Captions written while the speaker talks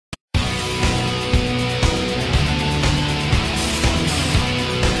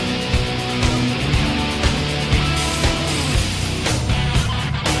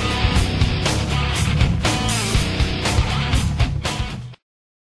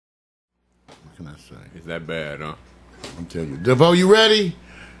can I say? Is that bad, huh? I'm telling you. DeVoe, you ready?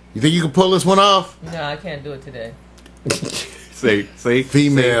 You think you can pull this one off? No, I can't do it today. See?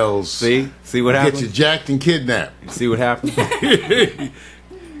 Females. See what happens? Get you jacked and kidnapped. See what happens?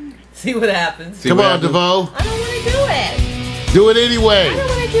 See what happens. Come on, DeVoe. I don't want to do it. Do it anyway. I don't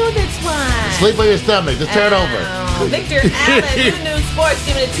want to do this one. Sleep on your stomach. Just turn over. Victor Allen, New Sports,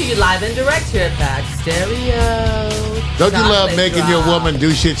 giving it to you live and direct here at Back Stereo. Don't you love making your woman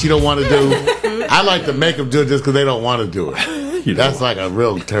do shit she don't want to do? I like to make them do it just because they don't want to do it. That's like a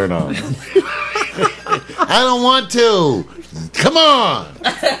real turn on. I don't want to. Come on.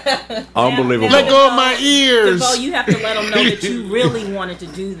 Unbelievable. Let go of my ears. DeVoe, you have to let them know that you really wanted to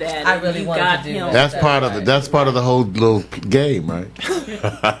do that. I really wanted to do that. That's part of it. That's part of the whole little game, right?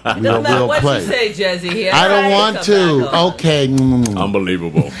 No matter what you say, Jezzy. Here, I don't want to. Okay.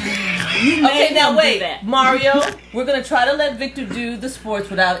 Unbelievable. Okay, now wait, Mario. We're gonna try to let Victor do the sports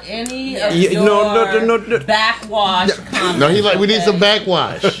without any of your backwash comments. No, we need some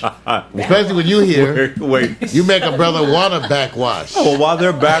backwash, especially when you hear. Wait. You make a brother want a backwash. Oh, well, while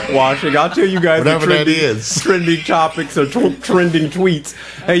they're backwashing, I'll tell you guys whatever that is. Trending topics or trending tweets.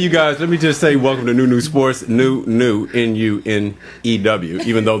 Hey, you guys, let me just say welcome to New Sports. New N-U-N-E-W.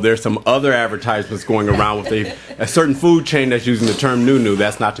 Even though there's some other advertisements going around with a certain food chain that's using the term new.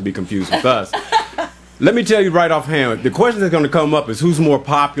 That's not to be confused with us. Let me tell you right offhand, the question that's going to come up is who's more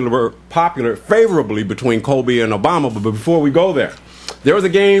popular favorably between Kobe and Obama. But before we go there was a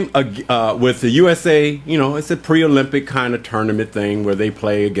game with the USA. You know, it's a pre-Olympic kind of tournament thing where they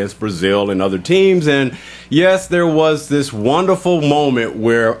play against Brazil and other teams. And yes, there was this wonderful moment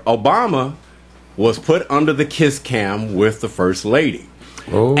where Obama was put under the kiss cam with the First Lady.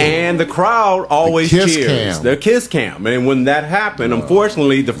 Oh. And the crowd always cheers. The kiss cam. And when that happened,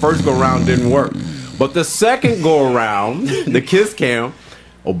 unfortunately, the first go-around didn't work. But the second go-around, the kiss cam,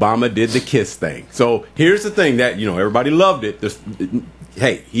 Obama did the kiss thing. So here's the thing that, everybody loved it.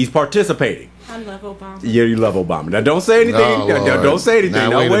 Hey, he's participating. I love Obama. Yeah, you love Obama. Now, don't say anything. Don't say anything.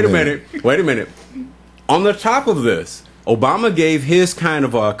 Now, wait a minute. Wait a minute. On the top of this, Obama gave his kind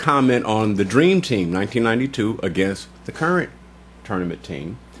of a comment on the Dream Team, 1992, against the current tournament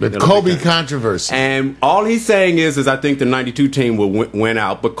team. The Kobe controversy. And all he's saying is I think the 92 team will win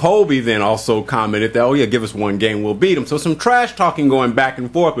out. But Kobe then also commented that, oh, yeah, give us one game, we'll beat them. So some trash talking going back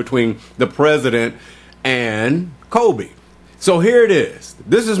and forth between the president and Kobe. So here it is.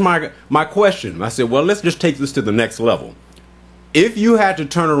 This is my question. I said, well, let's just take this to the next level. If you had to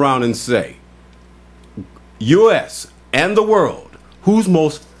turn around and say, U.S. and the world, who's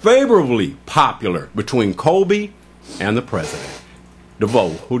most favorably popular between Kobe and the president? DeVoe,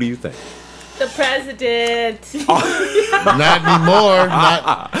 who do you think? The president. Not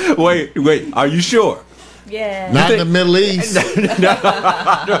anymore. Wait. Are you sure? Yeah. Not in the Middle East. Not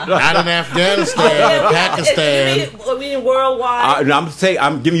in Afghanistan, Pakistan. I mean worldwide.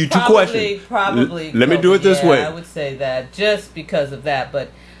 I'm giving you two questions. Probably. Let me do it this way. I would say that just because of that.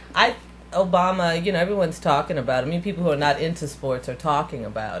 But Obama, everyone's talking about it. I mean, people who are not into sports are talking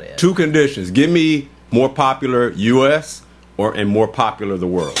about it. Two conditions. Give me more popular U.S. and more popular the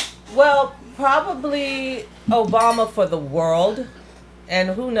world. Well, probably Obama for the world. And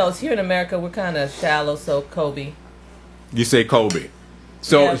who knows? Here in America, we're kind of shallow, so Kobe. You say Kobe.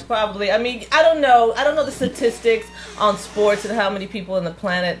 So yeah, probably. I mean, I don't know. I don't know the statistics on sports and how many people on the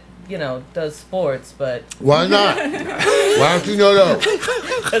planet, does sports, but... Why not? Why don't you know those?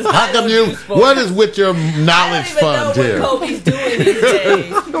 How come you... What is with your knowledge fund here? I don't even know what Kobe's doing these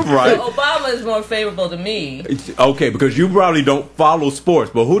days. Right. So Obama is more favorable to me. Okay, because you probably don't follow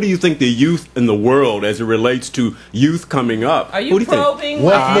sports, but who do you think the youth in the world, as it relates to youth coming up... Are you probing?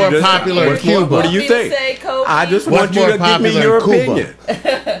 What's more popular in Cuba? What do you think? Say Kobe? I just want you to give me your opinion.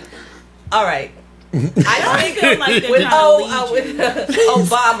 All right. I feel like with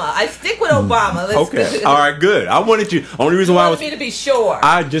Obama. I stick with Obama. Okay. All right. Good. I wanted you. Only reason why I was me to be sure.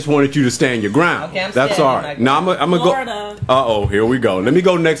 I just wanted you to stand your ground. Okay, that's all right. Now I'm gonna go. Here we go. Let me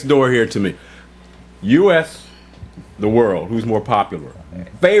go next door here to me. U.S. The world. Who's more popular?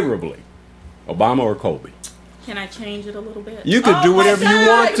 Favorably, Obama or Kobe? Can I change it a little bit? You can do whatever you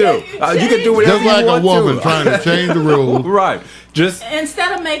want to. You can do whatever you want to. Just like a woman trying to change the rules. Right. Just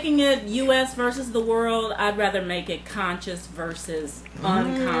instead of making it U.S. versus the world, I'd rather make it conscious versus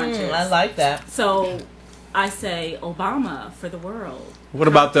unconscious. I like that. So I say Obama for the world. What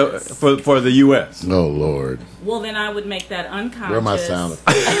about for the U.S.? Oh Lord. Well, then I would make that unconscious. Where am I sounding?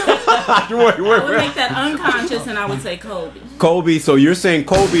 I would make that unconscious, and I would say Kobe. Kobe. So you're saying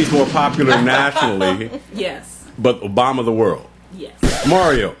Kobe's more popular nationally? Yes. But Obama the world? Yes.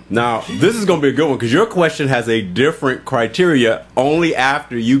 Mario, now this is going to be a good one because your question has a different criteria only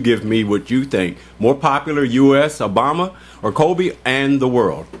after you give me what you think. More popular, U.S., Obama, or Kobe, and the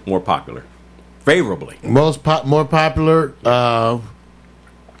world more popular? Favorably. More popular,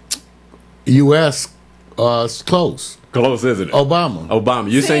 U.S. Close. Close, isn't it?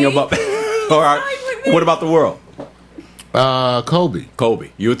 Obama. You're saying about... All right. What about the world? Kobe.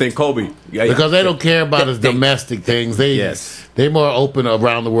 You would think Kobe. Yeah, because they don't care about his domestic things. They more open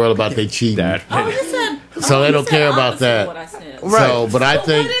around the world about their cheating. So they don't care about that. Right. So, but I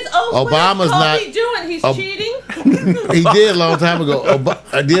think Obama's not. What is Kobe doing? He's cheating? He did a long time ago.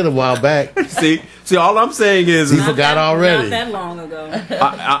 I did a while back. See, all I'm saying is he forgot already. Not that long ago.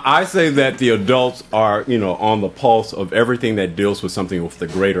 I say that the adults are, on the pulse of everything that deals with something with a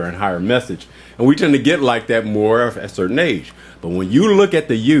greater and higher message. And we tend to get like that more at a certain age. But when you look at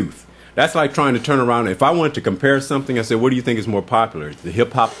the youth, that's like trying to turn around. If I wanted to compare something, I said, what do you think is more popular? The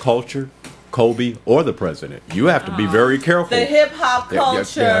hip-hop culture, Kobe, or the president? You have to be very careful. The hip-hop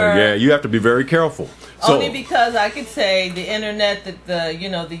culture. Yeah, you have to be very careful. Only because I could say the internet, that the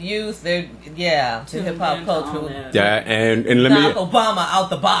youth, the hip-hop culture. Yeah, and let me... Knock Obama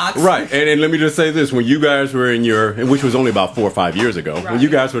out the box. Right, and let me just say this. When you guys were in which was only about 4 or 5 years ago, when you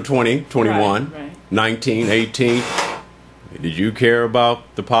guys were 20, 21, 19, 18, did you care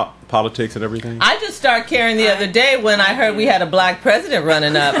about the politics and everything? I just started caring the other day when I heard we had a black president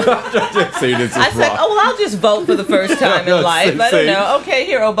running up. I said, I'll just vote for the first time in life. I don't know. Okay,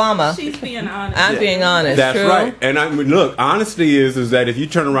 here, Obama. She's being honest. I'm being honest. That's true. right. And I mean, look, honesty is that if you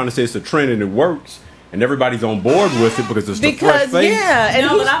turn around and say it's a trend and it works, and everybody's on board with it because it's the fresh face. Yeah, and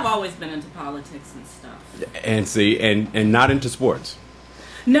but I've always been into politics and stuff. And see, and not into sports.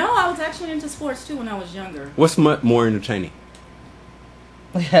 No, I was actually into sports too when I was younger. What's more entertaining?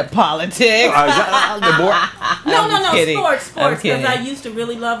 Politics. No, sports. Because I used to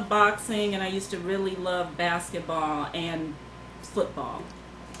really love boxing, and I used to really love basketball and football.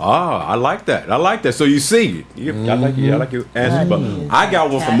 I like that. So you see, I like your answer. But I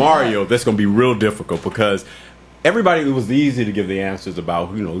got one for Mario that's going to be real difficult because everybody, it was easy to give the answers about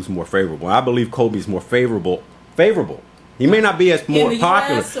who's more favorable. I believe Kobe's more favorable. He may not be as more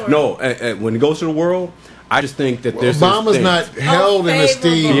popular. No, when he goes to the world, I just think that there's Obama's not held in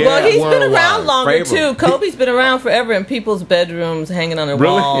esteem. Yeah. Well, he's been around longer favorable. too. Kobe's been around forever in people's bedrooms, hanging on their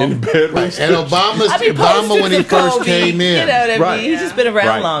wall. In bedrooms. And Obama when he first came in, you know what I mean? He's just been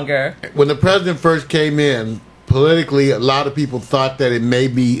around longer. When the president first came in, politically, a lot of people thought that it may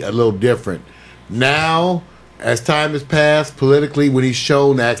be a little different. Now, as time has passed, politically, when he's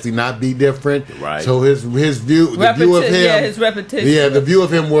shown to actually not be different, so his view, the view of him, his repetition, the view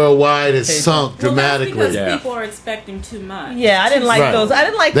of him worldwide has sunk dramatically. That's because people are expecting too much. Yeah, I didn't like those. I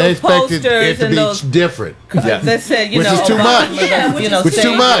didn't like those posters it to and be those different. That said, which is too much. Which is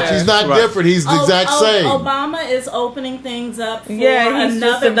too much. He's not different. He's the exact same. Obama is opening things up for he's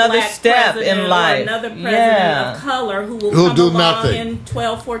just another step in life. Another president of color who will come do along nothing in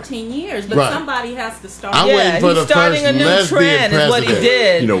 12, 14 years. But somebody has to start. I'm waiting for the first lesbian president. What he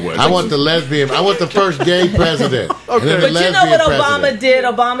did. You know what? I want the first gay president. Okay. But you know what Obama did?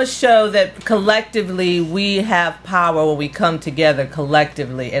 Obama showed that collectively we have power when we come together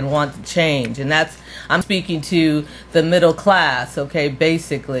collectively and want to change. And I'm speaking to the middle class, okay,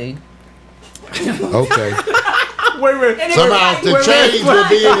 basically. Okay. Wait. Somehow the change will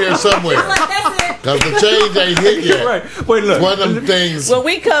be in here somewhere. Because the change ain't hit yet. Right. Wait, look. One of them things. Well,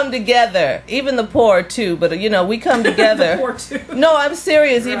 we come together, even the poor too. But we come together. The poor too. No, I'm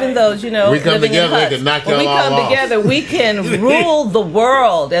serious. Even those, we come living together, in huts. they can knock when we y'all all come off. together, we can rule the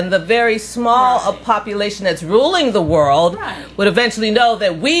world, and the very small population that's ruling the world would eventually know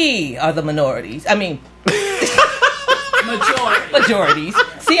that we are the minorities. I mean. Majorities.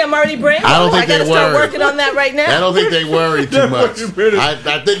 See, I'm already brainwashed. I gotta start working on that right now. I don't think they worry too much. I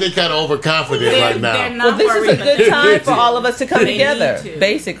think they're kind of overconfident right now. Well, this is a good time for all of us to come together.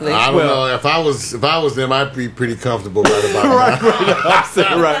 Basically, I don't know. If I was them, I'd be pretty comfortable right about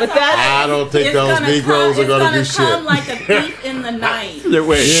now. Right. But I don't think those Negroes are going to do shit. It's going to come like a thief in the night.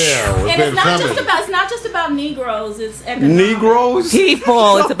 Yeah, and it's not just about Negroes. It's economic. Negroes?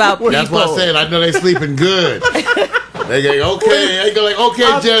 People. It's about people. That's what I said. I know they sleeping good. They go, okay. They go like,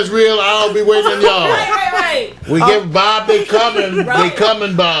 okay, Jezreel, I'll be waiting on y'all. Right. We give Bob, they coming. They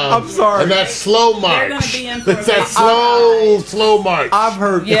coming, Bob. I'm sorry. And that's slow march. They're going to be in for it's that slow march. I've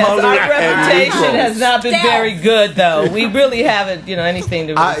heard our reputation has not been very good, though. We really haven't, anything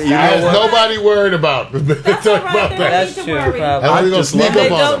to nobody worried about. That's all right. That's true. Probably. They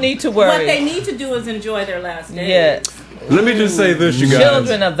don't need to worry. What they need to do is enjoy their last days. Yes. Let me just say this, you guys.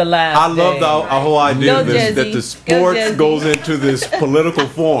 Children of the last I love days. the whole idea Go of this, that Jazzy. the Go sports Jazzy. goes into this political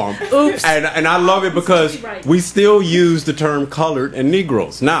form. Oops. And I love it because we still use the term colored and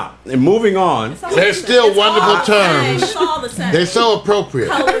Negroes. Now, and moving on. They're still wonderful terms. It's all the same. They're so appropriate.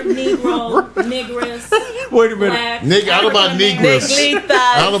 Colored, Negro, Negress, Wait a minute. Black. I don't know about Negress. Neglitas.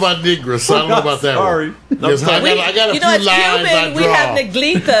 I don't know about Negress. I don't know about that Sorry. one. Yes, I got a You few know, it's lines I Cuban. We have draw.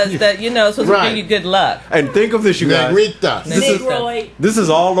 neglitas that, supposed to Right. bring you good luck. And think of this, you guys. Negritas. Negroid. This is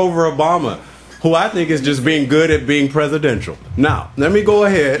all over Obama, who I think is just being good at being presidential. Now, let me go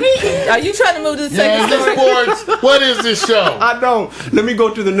ahead. Are you trying to move to the Yeah, second the story? sports. What is this show? I don't. Let me go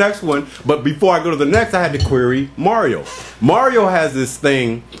to the next one. But before I go to the next, I had to query Mario. Mario has this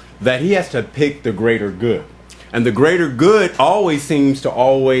thing that he has to pick the greater good. And the greater good always seems to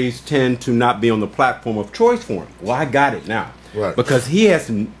tend to not be on the platform of choice for him. Well, I got it now. Right. Because he has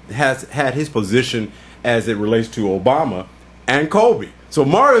had his position as it relates to Obama and Kobe. So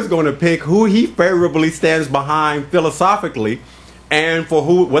Mario's going to pick who he favorably stands behind philosophically and for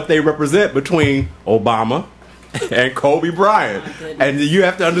what they represent between Obama and Kobe Bryant. And you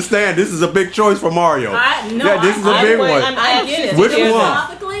have to understand, this is a big choice for Mario. This is a big one. I get it. Which one?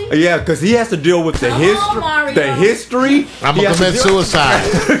 Philosophically? Yeah, because he has to deal with the history. Mario. The history. I'm He gonna has to commit deal- suicide.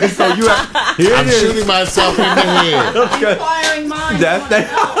 So you have, here I'm it is. shooting myself in the head. Okay. Inquiring mind.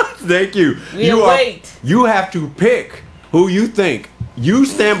 Thank you. We await. You have to pick who you think you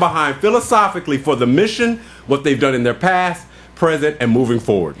stand behind philosophically for the mission, what they've done in their past, present, and moving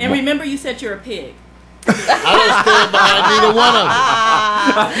forward. And remember, you said you're a pig. I don't stand behind neither one of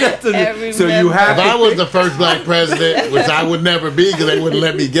them. So you have If to I was the first black president, which I would never be because they wouldn't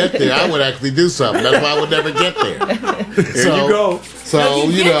let me get there, I would actually do something. That's why I would never get there. Here you go. So,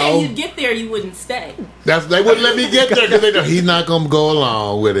 You'd get there, you wouldn't stay. they wouldn't let me get there because they know he's not going to go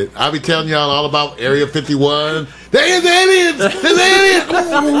along with it. I'll be telling y'all all about Area 51. There's aliens! There's aliens!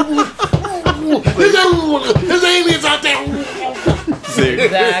 There's aliens out there! See?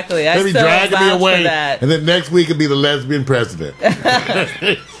 Exactly. I They be still dragging me vouch for away. that. And then next week it'll be the lesbian president.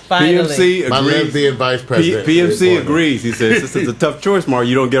 Finally. PMC My agrees. lesbian vice president. PMC agrees. He says this is a tough choice, Mario.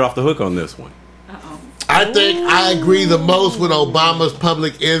 You don't get off the hook on this one. I think I agree the most with Obama's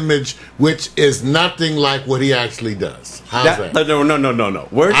public image, which is nothing like what he actually does. How's that? No.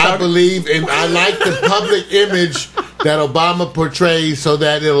 I believe in. I like the public image that Obama portrays, so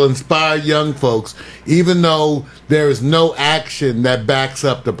that it'll inspire young folks, even though there is no action that backs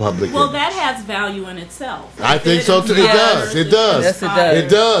up the public Well, image. that has value in itself. I think so too. It does. It does. Yes, it does. It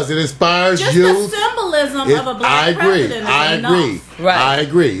does. It inspires Just youth. the symbolism It- of a black I agree. president is I enough. agree. Right. I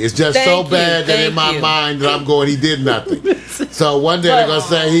agree. It's just so Thank you. bad that in Thank my you. mind that I'm going, he did nothing. So one day they're going to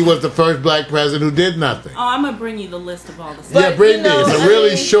say he was the first black president who did nothing. Oh, I'm going to bring you the list of all the stuff. Yeah, bring you me. know, It's a I really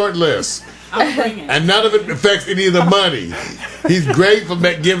mean- short list. I'm bringing it. And none of it affects any of the money. He's great for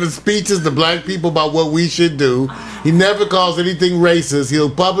giving speeches to black people about what we should do. He never calls anything racist. He'll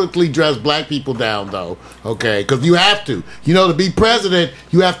publicly dress black people down, though. Okay? Because you have to. To be president,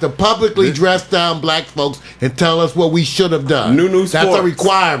 you have to publicly dress down black folks and tell us what we should have done. New That's a sports.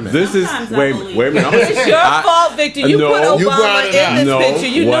 requirement. This is Sometimes I wait a believe minute. It's your fault, Victor. You put No, you Obama brought it up. in this No, picture.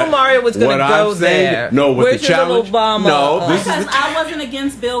 You what- knew Mario was going what to I'm go saying- there. no, with the Where's your little challenge- Obama? No, this is Because I wasn't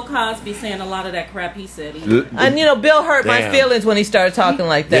against Bill Cosby saying a lot of that crap he said. And Bill hurt my Damn. feelings when he started talking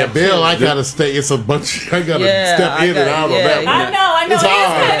like Yeah, that. Bill, too. I gotta stay. It's a bunch. I gotta Yeah, step I in got- and out yeah, on that yeah. one. I know. It's It's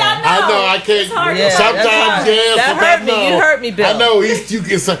hard. good, I know. I can't. It's hard. Yeah, that's Sometimes hard. yes. That sometimes hurt me. no. You hurt me, Bill. I know. You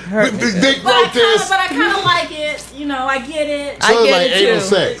can say Vic But wrote this. I kind of like it. I get it. I So get like it, anal too.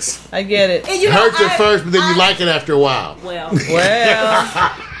 sex. I get it. And, Hurts at I- first, but then you I- like it after a while. Well,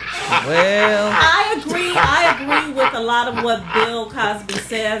 Well, I agree with a lot of what Bill Cosby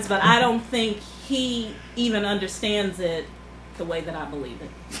says, but I don't think he even understands it the way that I believe it.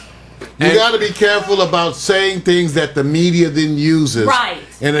 You got to be careful about saying things that the media then uses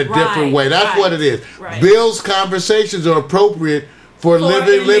in a different way. That's what it is. Right. Bill's conversations are appropriate for in the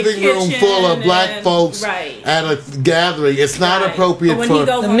living room kitchen full of black and- folks right. at a gathering. It's not Right. appropriate But when for he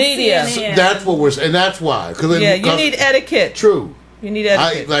goes the on media. CNN, That's what we're saying, and that's why. yeah, you need etiquette. true. You need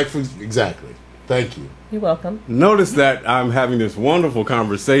etiquette. Exactly. Thank you. You're welcome. Notice that I'm having this wonderful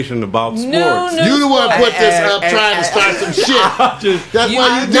conversation about sports. No. You the one put this up trying to start some shit. That's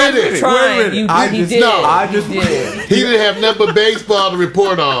why you did it. Trying. You I he just- did. no, I He just- did. He didn't have nothing but baseball to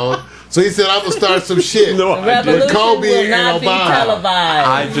report on, so he said, "I'm gonna start some shit." No, The I revolution With Kobe will and not be Obama.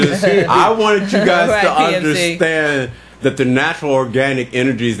 televised. I wanted you guys Right, to PMC. understand that the natural organic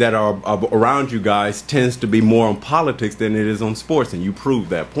energies that are around you guys tends to be more on politics than it is on sports, and you proved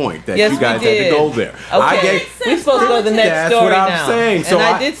that point that Yes, you guys we had to did. go there. Okay. We're supposed to go to the next That's story what I'm now. saying. So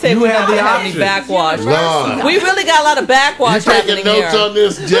and I did say you we have have the to have any option. backwash. Lord. We really got a lot of backwash You taking happening notes here. on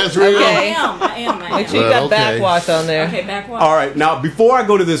this, Jezreel? Okay. I am. Make sure you got Okay. backwash on there. Okay, backwash. All right, now before I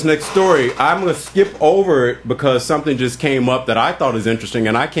go to this next story, I'm going to skip over it because something just came up that I thought is interesting,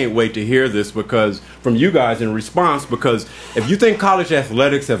 and I can't wait to hear this because from you guys in response. Because if you think college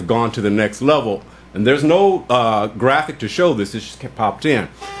athletics have gone to the next level, and there's no graphic to show this, it just popped in.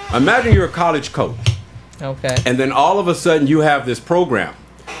 Imagine you're a college coach, Okay. and then all of a sudden you have this program,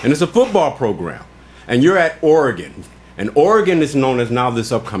 and it's a football program, and you're at Oregon. And Oregon is known as now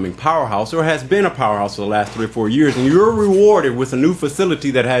this upcoming powerhouse, or has been a powerhouse for the last 3 or 4 years. And you're rewarded with a new facility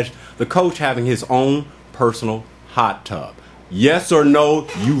that has the coach having his own personal hot tub. Yes or no?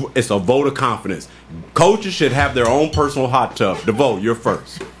 It's a vote of confidence. Coaches should have their own personal hot tub. DeVoe, you're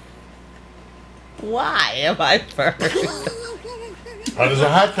first. Why am I first? How does a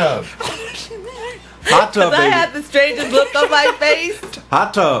hot tub? Hot tub, Because I baby. had the strangest look on my face.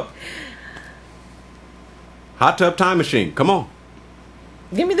 Hot tub. Hot tub time machine. Come on.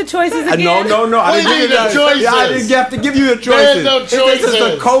 Give me the choices again. No. What do you mean the choices? I didn't have to give you the choices. There's no This is the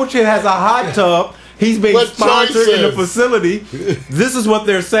choices. coach that has a hot tub. He's being What sponsored in the choices? facility. This is what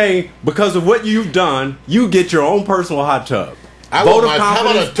they're saying. Because of what you've done, you get your own personal hot tub. I Vote want of my- how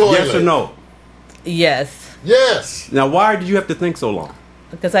about a confidence, yes or toilet? no? Yes. Yes. Now, why did you have to think so long?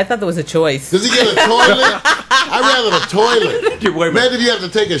 Because I thought there was a choice. Does he get a toilet? I'd rather a toilet. Wait a minute. Imagine if you have to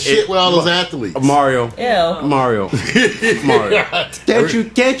take a shit with all those athletes. Mario. Ew. Mario.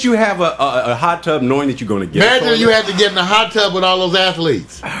 Can't you have a hot tub knowing that you're going to get Imagine a if you had to get in the hot tub with all those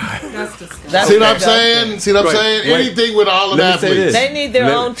athletes. That's disgusting. That's See what I'm disgusting. saying? See what I'm Wait, saying? wait. Anything with all of the Let me say athletes. this. They need their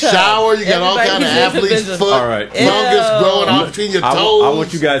Let- own tub. Shower, you got all Everybody kind of needs athletes' individual- foot. All right. Fungus Ew. growing off between your I toes.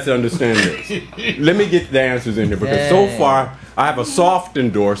 want you guys to understand this. Let me get the answers in there because so Dang. far I have a soft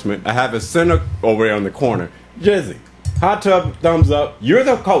endorsement. I have a center over there on the corner. Jizzy, hot tub, thumbs up. You're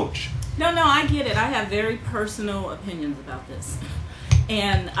the coach. No, I get it. I have very personal opinions about this.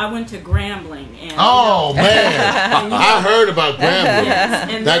 And I went to Grambling. And, Oh, man. I heard about Grambling. Yes,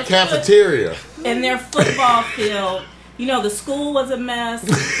 and That their cafeteria. and their football field, the school was a mess.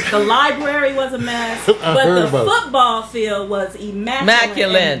 The library was a mess. But heard the about it. football field was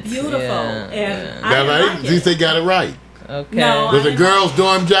immaculate. And beautiful. Yeah, And Got I it didn't right? like At least it. they got it right. Okay. No, Was the girls'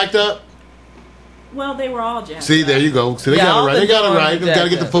 dorm jacked up? Well, they were all jacked See, up. there you go. So they Yeah, got all it right. the They got it dorms right. are They got to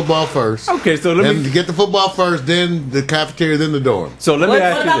get the jacked football first. Okay, so let And me to get the football first, then the cafeteria, then the dorm. so let me What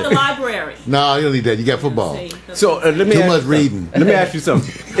ask What you about the this. library? No, you don't need that. You got football. See, So let me Too ask much you reading. something. Let me ask you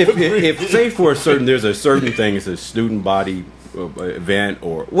something. If say for a certain there's a certain thing, it's a student body event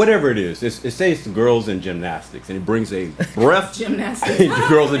or whatever it is. It says it's girls in gymnastics, and it brings a breath. Gymnastics.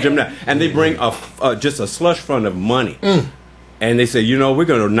 Girls in gymnastics, and they bring just a slush fund of money. And they say, we're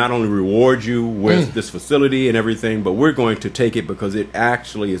going to not only reward you with this facility and everything, but we're going to take it because it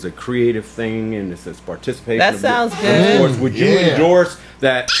actually is a creative thing and it's participation. That of sounds the good. sports. Would you Yeah. endorse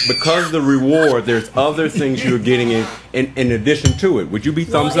that because of the reward, there's other things you're getting in addition to it? Would you be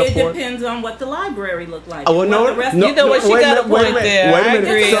thumbs Well, up for it it? depends on what the library looked like. Oh, well, no, What the rest no, You know what? She wait a got a minute, wait a point minute, there. wait a I minute.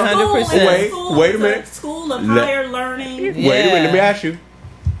 agree It's a school, 100%. Wait a it's minute. School of Let- higher learning. Wait a minute. Let me Yeah. ask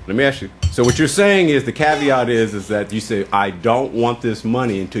you. So what you're saying is the caveat is that you say I don't want this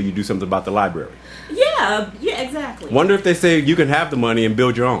money until you do something about the library. Yeah, exactly. Wonder if they say you can have the money and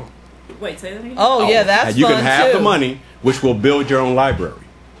build your own. Wait, say that again? Oh, yeah, that's you fun can have too. the money, which will build your own library.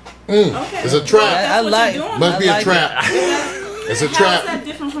 Okay. It's a trap. That's I what like- you're doing. Must be I a like trap. It's a How trap. is that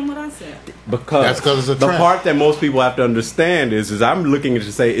different from what I said? Because That's 'cause it's a the trap. part that most people have to understand is I'm looking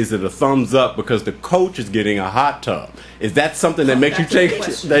to say, is it a thumbs up because the coach is getting a hot tub? Is that something that makes you That's a good take?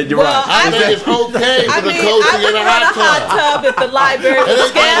 question. That you're Well, right. I Is think that- it's okay I for the mean, coach to I get wouldn't a want a hot hot tub. tub if the library was It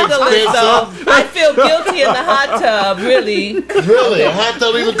ain't that scandalous, so expensive. I feel guilty in the hot tub, really. Really, a hot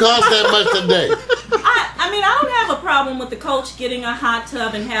tub even cost that much today. I mean, I don't have a problem with the coach getting a hot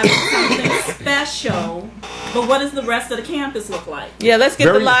tub and having something special, but what does the rest of the campus look like? Yeah, let's get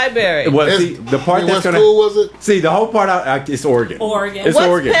Very- the library. Well, It's- see, the part what that's going school was it? see the whole part out it's Oregon. Oregon. It's What's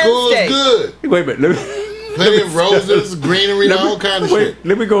Oregon. Penn School is State? good. Wait a minute. Let me, Plenty of roses, greenery, all kind of wait, shit.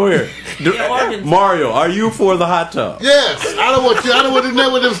 let me go here. Oregon's- Mario, are you for the hot tub? Yes, I don't want to do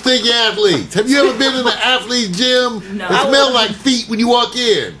nothing with them stinky athletes. Have you ever been in an athlete gym? No. It smells like feet when you walk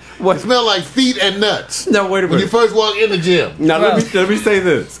in. What? It smells like feet and nuts No, wait a when you minute. first walk in the gym. Now let me say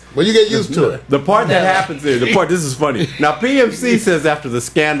this. Well, you get used to it. The part that Never. happens is this is funny. Now PMC says after the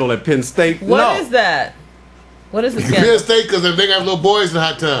scandal at Penn State, What no. is that? What is the Penn scandal? State, because they got little boys in the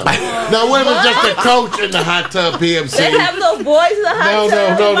hot tub. Now, what if it's just a coach in the hot tub, PMC? They have little boys in the hot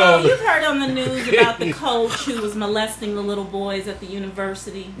tub? No. You've heard on the news about the coach who was molesting the little boys at the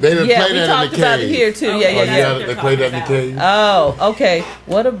university. They didn't play we that talked in the about cave. it here too. Yeah. They played that in the cave. Oh, okay.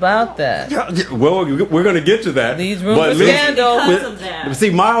 What about that? Well, we're going to get to that. These rumors, scandal. Because of that. See,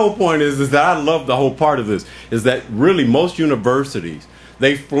 my whole point is that I love the whole part of this, is that really most universities,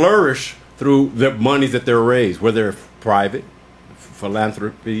 they flourish through the monies that they're raised, whether they're private,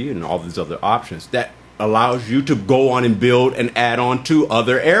 philanthropy, and all these other options. That allows you to go on and build and add on to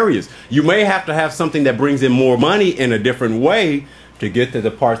other areas. You may have to have something that brings in more money in a different way to get to the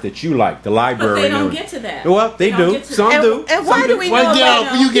parts that you like, the library. But they don't get to that. Well, they do. Some do. And why do we know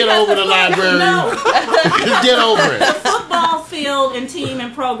that? You get over the library. Just get over it. The football field and team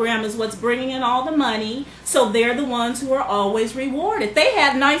and program is what's bringing in all the money, so they're the ones who are always rewarded. They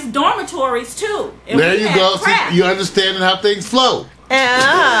had nice dormitories too. There you go. See, you understanding how things flow.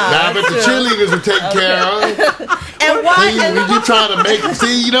 Now I bet the cheerleaders were taken care of. And why? You trying to make?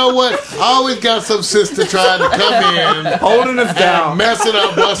 See, you know what? I always got some sister trying to come in, holding us down, messing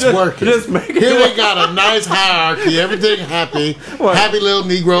up what's working. Just making Here they got a nice hierarchy, everything happy, happy little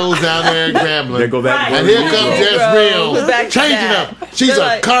Negroes down there in Grambling. There go that. And here comes Jezreel, changing up. She's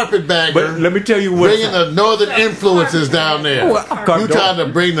a carpetbagger. But let me tell you what. Bringing the northern influences down there. You trying to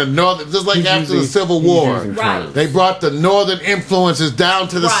bring the northern, just like after the Civil War. They brought the northern influences down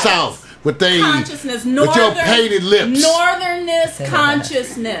to the south with consciousness, with your painted lips, northernness,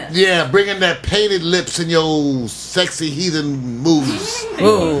 consciousness. Yeah, bringing that painted lips and your sexy heathen moves,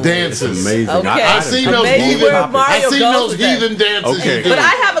 dances. Amazing. Okay. I seen those heathen. I seen those heathen dances. Okay. But I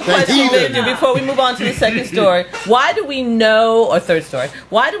have a question, Victor, before we move on to the second story. Why do we know, or third story,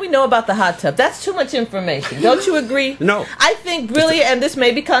 why do we know about the hot tub? That's too much information. Don't you agree? No. I think really, and this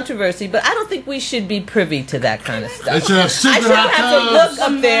may be controversy, but I don't think we should be privy to that kind of stuff. They should have secret I should have to look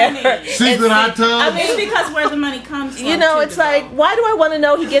up there. Secret hot tub. I mean, it's because where the money comes from. You know, it's like, why do I want to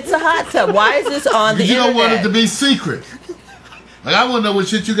know he gets a hot tub? Why is this on the You internet? don't want it to be secret. Like, I want to know what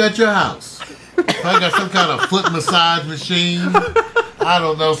shit you got at your house. If I got some kind of foot massage machine, I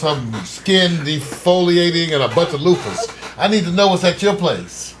don't know, some skin defoliating and a bunch of loofahs. I need to know what's at your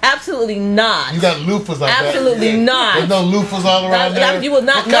place. Absolutely not. You got loofahs like that? Absolutely not. There's no loofahs all around there? You will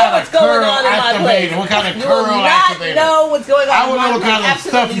not know what's going on in my place. What kind of You curl will not activator? know what's going on I in would my know what place. kind of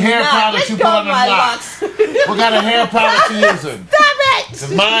stuff hair product you put on them locks. What kind of hair product you using? Stop it!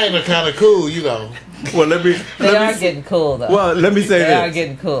 Because mine are kind of cool, you know. Well, let me getting cool though. Well, let me say this. They are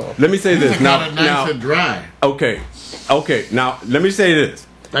getting cool. Let me say this. These are kind of nice and dry. Okay. Now let me say this.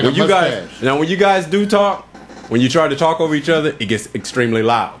 Like when a you mustache. when you guys do talk, when you try to talk over each other, it gets extremely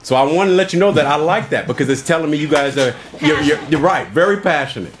loud. So I want to let you know that I like that because it's telling me you guys are you're right, very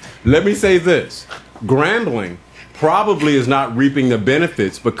passionate. Let me say this: Grambling probably is not reaping the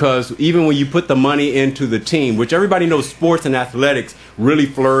benefits because even when you put the money into the team, which everybody knows sports and athletics really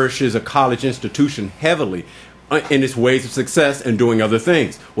flourishes a college institution heavily in its ways of success and doing other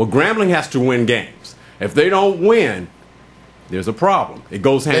things. Well, Grambling has to win games. If they don't win, there's a problem. It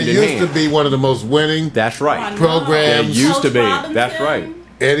goes hand in hand. It used to be one of the most winning That's right. programs. It used to be. Robinson. That's right.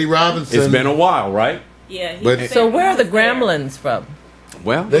 Eddie Robinson. It's been a while, right? Yeah. But- So where are the Gremlins from?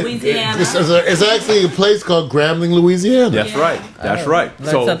 Well, Louisiana. It's actually a place called Grambling, Louisiana. that's right. That's right. Learn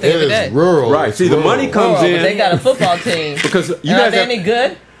So something. It every day. is rural. right. See, the Rural. money comes But in they got a football team. because you Are guys they have, any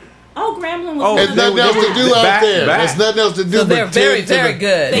good? Oh, Grambling was Oh, one There's of nothing the else to do out back- there. back. There's nothing else to do So they're but very, tend to very the-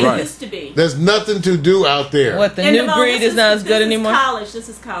 good. They Right. used to be. There's nothing to do out there. What, the And new breed is not as good anymore? This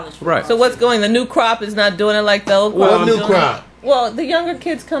is college. Right. So what's going? The new crop is not doing it like the old crop. What was new doing crop? it? Well, the younger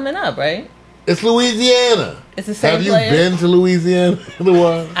kids coming up, right? It's Louisiana. It's the same Have you players? been to Louisiana in a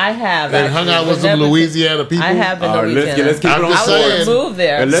while? I have. And hung actually, out with but some never- Louisiana people? I have been All to right, Louisiana. let's keep I'm it on just course. saying. Moved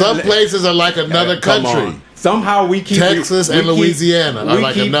there. And let- Some places are like another Come country. on. Somehow we keep Texas and Louisiana are we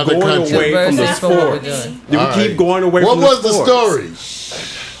like keep another going country. away from the Versus from what we're sports. doing. We All keep right. going away What from the was the sports. story?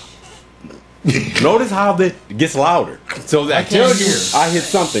 Notice how that gets louder. So I tell you, hear. I hit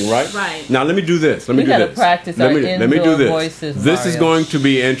something, right? Right. Now let me do this. Let me We do gotta this. practice let our me do indoor this. voices, This is Mario. going to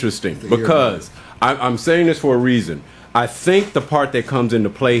be interesting because I'm saying this for a reason. I think the part that comes into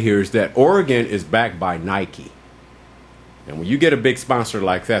play here is that Oregon is backed by Nike. And when you get a big sponsor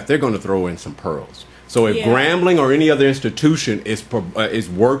like that, they're going to throw in some pearls. So if Yeah. Grambling or any other institution is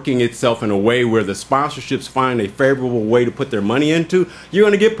working itself in a way where the sponsorships find a favorable way to put their money into, you're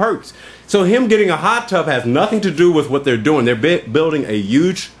going to get perks. So him getting a hot tub has nothing to do with what they're doing. They're building a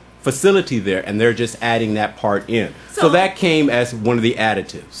huge facility there, and they're just adding that part in. So So- that came as one of the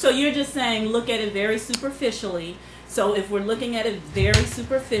additives. So you're just saying, look at it very superficially. So if we're looking at it very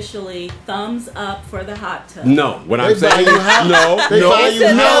superficially, thumbs up for the hot tub. No, what I'm saying is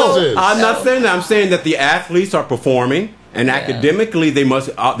houses. I'm not saying that. I'm saying that the athletes are performing, and academically they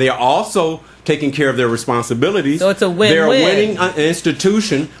are also taking care of their responsibilities. So it's a win-win. They're a winning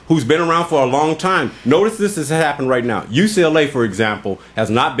institution who's been around for a long time. Notice this has happened right now. UCLA, for example, has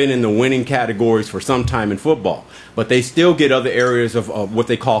not been in the winning categories for some time in football, but they still get other areas of what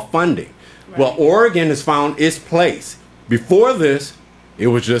they call funding. Right. Well, Oregon has found its place. Before this, it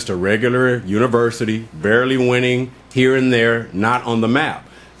was just a regular university, barely winning here and there, not on the map.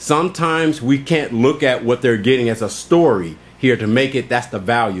 Sometimes we can't look at what they're getting as a story here to make it, that's the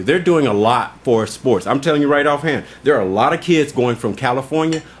value. They're doing a lot for sports. I'm telling you right offhand, there are a lot of kids going from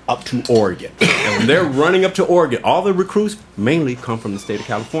California up to Oregon. And when they're running up to Oregon, all the recruits mainly come from the state of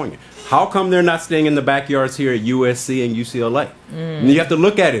California. How come they're not staying in the backyards here at USC and UCLA? And you have to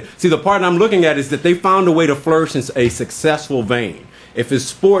look at it. See, the part I'm looking at is that they found a way to flourish in a successful vein. If it's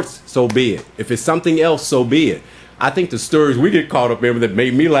sports, so be it. If it's something else, so be it. I think the stories we get caught up in that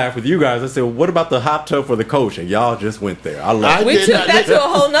made me laugh with you guys, I said, well, what about the hot tub for the coach? And y'all just went there. I love it. We took that to a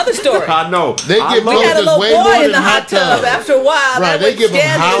whole nother story. I know. They get we had a little boy in the hot tub. After a while, right? They give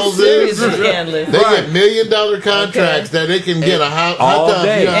them houses. They get $1 million contracts that they can get a hot tub.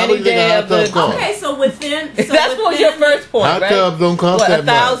 Day. Any day of the Okay, so within. So that's what was your first point, hot right? tubs don't cost that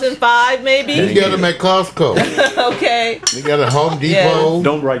much. $1,500 maybe. You get them at Costco. Okay. You got a Home Depot. Yeah.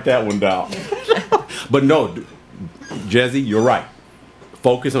 Don't write that one down. But no, Jesse, you're right.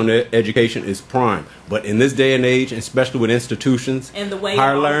 Focus on education is prime. But in this day and age, especially with institutions, and the way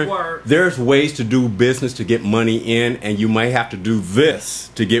higher learning, there's ways to do business to get money in, and you may have to do this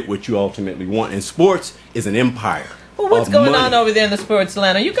to get what you ultimately want. And sports is an empire. Well, what's going on over there in the sports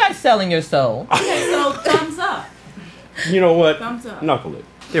land? Are you guys selling your soul? Okay, so thumbs up. You know what? Thumbs up. Knuckle it.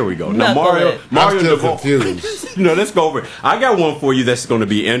 There we go. Now Mario, I'm still confused. No, let's go over it. I got one for you that's going to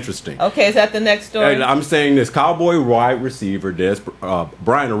be interesting. Okay, is that the next story? I'm saying this Cowboy wide receiver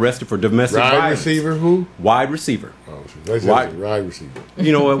Bryant arrested for domestic violence. Receiver who? Wide receiver. Oh, that's wide receiver.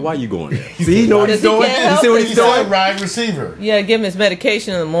 You know what? Why are you going there? See, you know what he's doing? You see what he's doing? Wide receiver. Yeah, give him his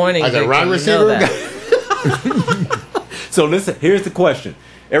medication in the morning. I said wide receiver. So listen, here's the question.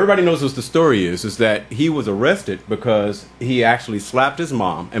 Everybody knows what the story is that he was arrested because he actually slapped his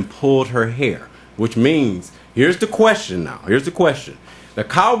mom and pulled her hair, which means, here's the question now. Here's the question. The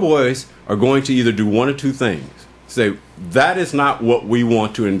Cowboys are going to either do one or two things. Say, that is not what we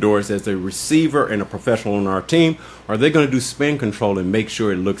want to endorse as a receiver and a professional on our team, or are they going to do spin control and make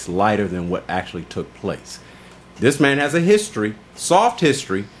sure it looks lighter than what actually took place? This man has a history, soft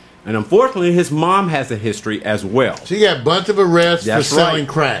history, and unfortunately, his mom has a history as well. She got a bunch of arrests for selling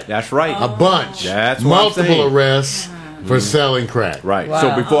crack. That's right. A bunch. That's what I'm saying. Multiple arrests for selling crack. Right. Wow.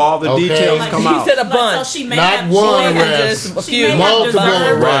 So before all the details come out. He said a bunch. So she may Not have one joined arrest. A few. Multiple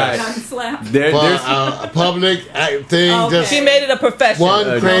arrests. There's a public thing. Okay. Just She made it a profession.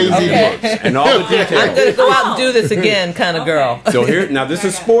 one crazy look. And all the I'm details. going to go out and do this again kind of girl. So here, now this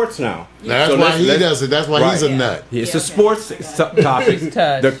is sports now. That's So why he does it. That's why he's a nut. It's a sports topic.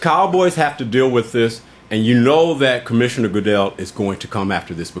 The Cowboys have to deal with this, and you know that Commissioner Goodell is going to come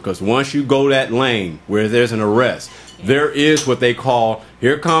after this because once you go that lane where there's an arrest, there is what they call,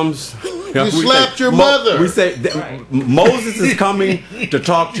 here comes... You slapped your mother. We say Moses is coming to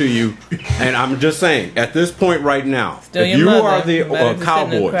talk to you, and I'm just saying, at this point right now, Still if you mother. are the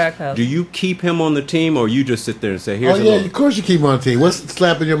Cowboys, do you keep him on the team, or you just sit there and say, here's a of course you keep him on the team. What's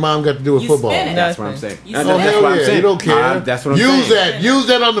slapping your mom got to do with football? That's what I'm saying. Oh, hell yeah, you don't care. That's what I'm saying. Use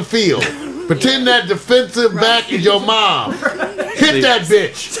that on the field. Pretend that defensive back is your mom. Hit that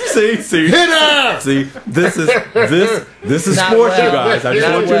bitch. See. Hit her. See, this is Not sports, well. you guys. I just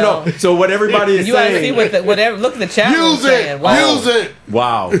Not want you to well. know. So what everybody is You ought to see saying. what whatever. Look at the chat room Use saying. it. Wow. Use it.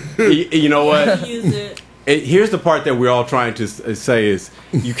 Wow. You know what? Use it. Here's the part that we're all trying to say is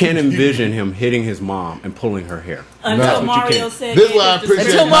you can't envision him hitting his mom and pulling her hair. Until Mario said. This is why I appreciate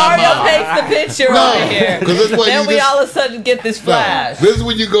Until Mario my mom. takes the picture over here. Then we all of a sudden get this flash. This is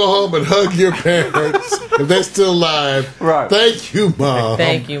when you go home and hug your parents if they're still alive. Right. Thank you, Mom.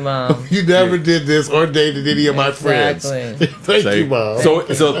 Thank you, Mom. You never did this or dated any of my friends. Thank you, Mom.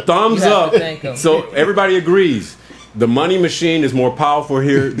 So thumbs You have up. to thank 'em. So everybody agrees. The money machine is more powerful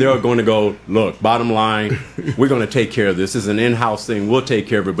here. They're going to go, look, bottom line, we're going to take care of this. This is an in-house thing. We'll take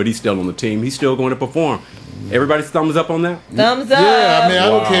care of it, but he's still on the team. He's still going to perform. Everybody's thumbs up on that? Thumbs up. Yeah, I mean, I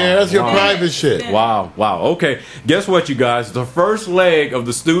don't care. That's your private shit. Wow. Okay. Guess what, you guys? The first leg of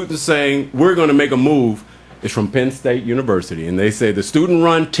the students saying we're going to make a move is from Penn State University. And they say the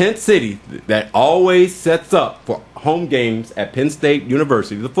student-run tent city that always sets up for home games at Penn State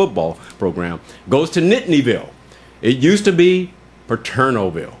University, the football program, goes to Nittanyville. It used to be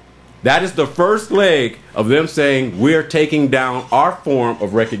Paternalville. That is the first leg of them saying we're taking down our form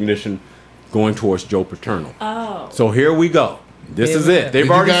of recognition going towards Joe Paterno. Oh. So here we go. This is it. Did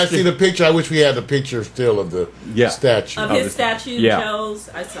you guys see the picture? I wish we had the picture still of the statue. Of his statue, Joe's?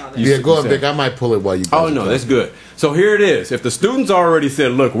 I saw that. Yeah, go ahead, Vic. I might pull it while you guys Oh, no, that's good. So here it is. If the students already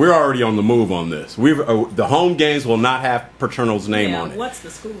said, look, we're already on the move on this. The home games will not have Paterno's name on it. What's the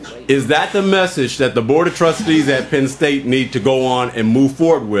school rate? Is that the message that the Board of Trustees at Penn State need to go on and move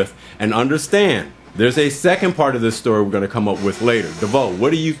forward with and understand? There's a second part of this story we're going to come up with later. DeVoe,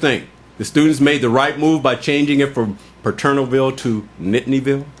 what do you think? The students made the right move by changing it from Paternalville to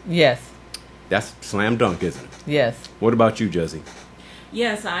Nittanyville? Yes. That's slam dunk, isn't it? Yes. What about you, Jesse?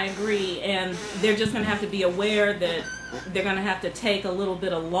 Yes, I agree. And they're just going to have to be aware that they're going to have to take a little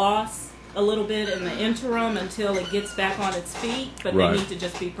bit of loss, a little bit in the interim until it gets back on its feet. But they need to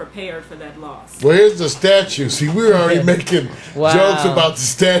just be prepared for that loss. Well, here's the statue. See, we're already making jokes about the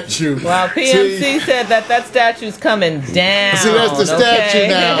statue. Wow, PMC said that statue's coming down. See, that's the statue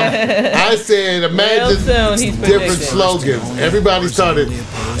now. I said, imagine different slogans. Everybody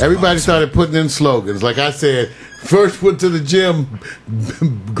started putting in slogans. Like I said, first went to the gym,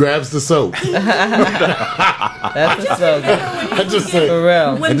 grabs the soap. That's a slogan. I just say, for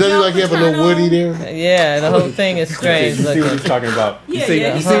real. And doesn't he like have a little Woody there? Yeah, the whole thing is strange. You see what he's talking about?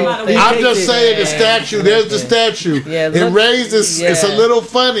 I'm just saying the statue. There's the statue. It raises. It's a little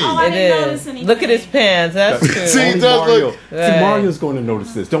funny. It is. Look at his pants. That's true. See, he does look. See, Mario's going to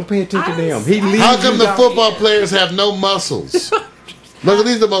notice this. Don't pay attention to him. How come the football players have no muscles? Look at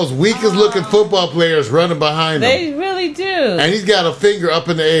these, the most weakest looking football players running behind him. They really do. And he's got a finger up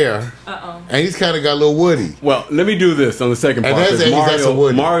in the air. And he's kind of got a little Woody. Well, let me do this on the second part.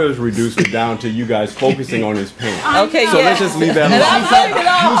 And Mario's reduced it down to you guys focusing on his pants. Okay, so let's just leave that alone.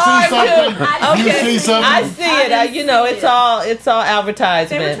 You see something? I see it. You know, it's all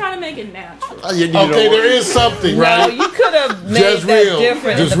advertisement. They were trying to make it natural. Okay, there is something, right? No, you could have made that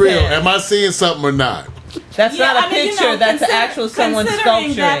different. Just real. Am I seeing something or not? That's not a picture. That's actual someone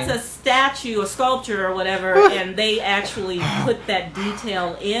sculpturing. That's a statue, a sculpture, or whatever, and they actually put that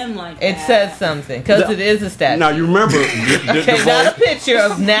detail in like that. It says something because it is a statue. Now you remember, okay, not a picture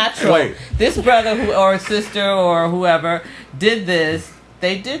of natural. Wait. This brother or sister or whoever did this.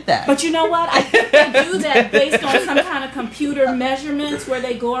 They did that. But you know what? I think they do that based on some kind of computer measurements where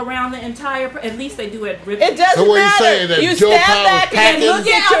they go around the entire. At least they do it. It doesn't so what matter. You saying that you Joe stand back and look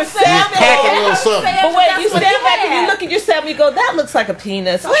at yourself. But wait, you stand back and you look at yourself and you go, "That looks like a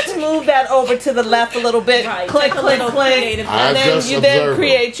penis. Let's move that over to the left a little bit. Right. Click, click, click, and then you then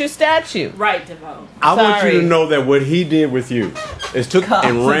create your statue." Right, DeVoe. I want you to know that what he did with you is took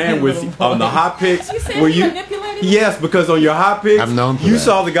and ran with on the hot picks. You said he manipulated. Yes, because on your hot picks, you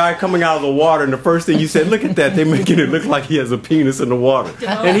saw the guy coming out of the water, and the first thing you said, "Look at that! They're making it look like he has a penis in the water,"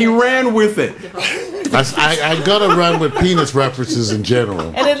 and he ran with it. I'm gonna run with penis references in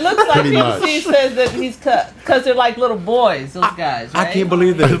general. And it looks like PMC says that he's cut because they're like little boys. Those guys, right? I can't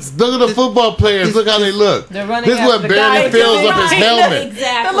believe that. Look at the football players. Look how they look. They're running. This one barely fills up his helmet.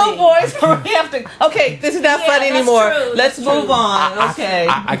 Exactly. The little boys have to. Okay, this is not funny anymore. Let's move on. Okay.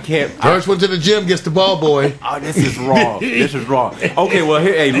 I can't. First one to the gym gets the ball boy. Oh, this is wrong. This is wrong. Okay, well,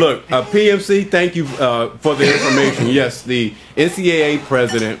 here, hey, look, PMC, thank you for the information. Yes, the NCAA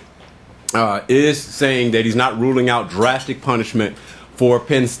president is saying that he's not ruling out drastic punishment for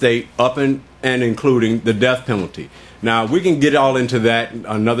Penn State up and including the death penalty. Now, we can get all into that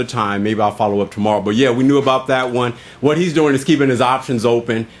another time. Maybe I'll follow up tomorrow. But, yeah, we knew about that one. What he's doing is keeping his options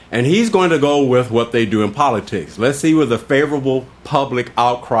open, and he's going to go with what they do in politics. Let's see where the favorable public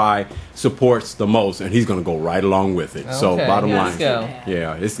outcry supports the most, and he's going to go right along with it. Okay, so, bottom line,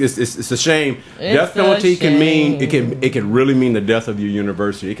 yeah, it's a shame. Death penalty can mean it can really mean the death of your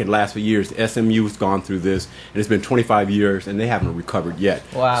university. It can last for years. SMU's gone through this, and it's been 25 years, and they haven't recovered yet.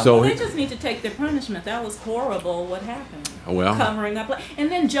 Wow. So they just need to take their punishment. That was horrible. What happened? Well, covering up,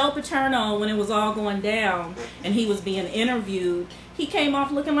 and then Joe Paterno, when it was all going down, and he was being interviewed. He came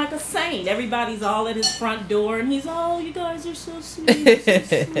off looking like a saint. Everybody's all at his front door, and he's, "Oh, you guys are so sweet." So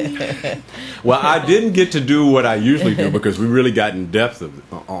sweet. Well, I didn't get to do what I usually do because we really got in depth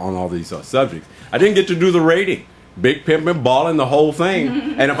on all these subjects. I didn't get to do the rating. Big pimping, balling, the whole thing.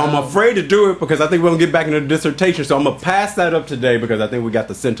 And if I'm afraid to do it because I think we're going to get back into the dissertation, so I'm going to pass that up today because I think we got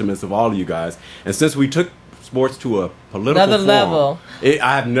the sentiments of all of you guys. And since we took sports to a political level. I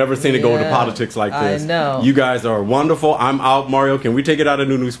have never seen it go into politics like this. I know. You guys are wonderful. I'm out, Mario. Can we take it out of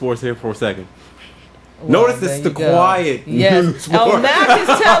New Sports here for a second? Notice it's the quiet. Yes. Oh, Mac is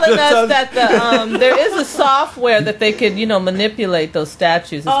telling us that there is a software that they could, manipulate those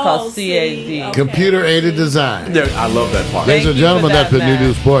statues. It's called CAD. Okay. Computer aided design. I love that part. Ladies and gentlemen, that's been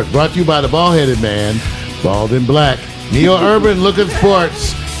New Sports. Brought to you by the bald-headed man, bald in black. Neo-urban looking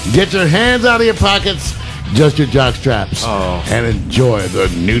sports. Get your hands out of your pockets, just your jock straps, and enjoy the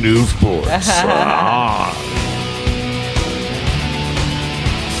New Sports.